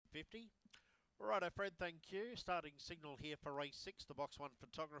$1.50. Righto, Fred, thank you. Starting signal here for race 6, the box 1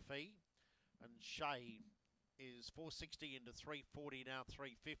 photography. And Shay is 460 into 340, now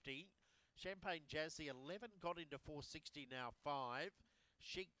 350. Champagne Jazzy 11 got into 460, now 5.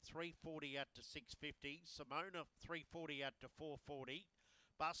 Chic 340 out to 650. Simona 340 out to 440.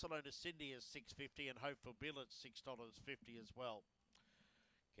 Barcelona Cindy is 650 and Hopeful Bill at $6.50 as well.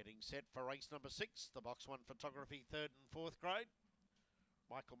 Getting set for race number 6, the box 1 photography, 3rd and 4th grade.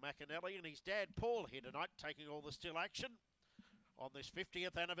 Michael McAnally and his dad Paul here tonight taking all the still action on this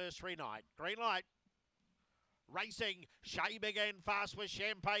 50th anniversary night. Green light. Racing, Shay began fast with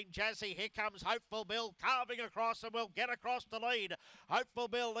Champagne Jazzy. Here comes Hopeful Bill carving across and will get across the lead. Hopeful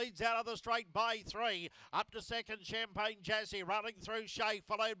Bill leads out of the straight by 3. Up to second, Champagne Jazzy running through Shay,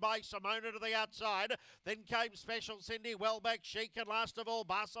 followed by Simona to the outside. Then came Special Cindy, well back Chic, and last of all,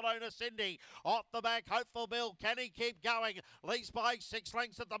 Barcelona Cindy. Off the back, Hopeful Bill. Can he keep going? Leads by 6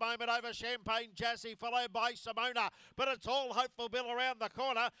 lengths at the moment over Champagne Jazzy, followed by Simona. But it's all Hopeful Bill around the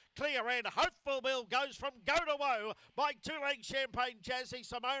corner. Clear end. Hopeful Bill goes from go to woe by 2 lengths Champagne Jazzy.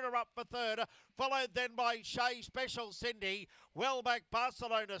 Simona up for 3rd, followed then by Shay, Special Cindy, well back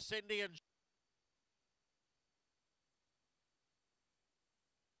Barcelona Cindy, and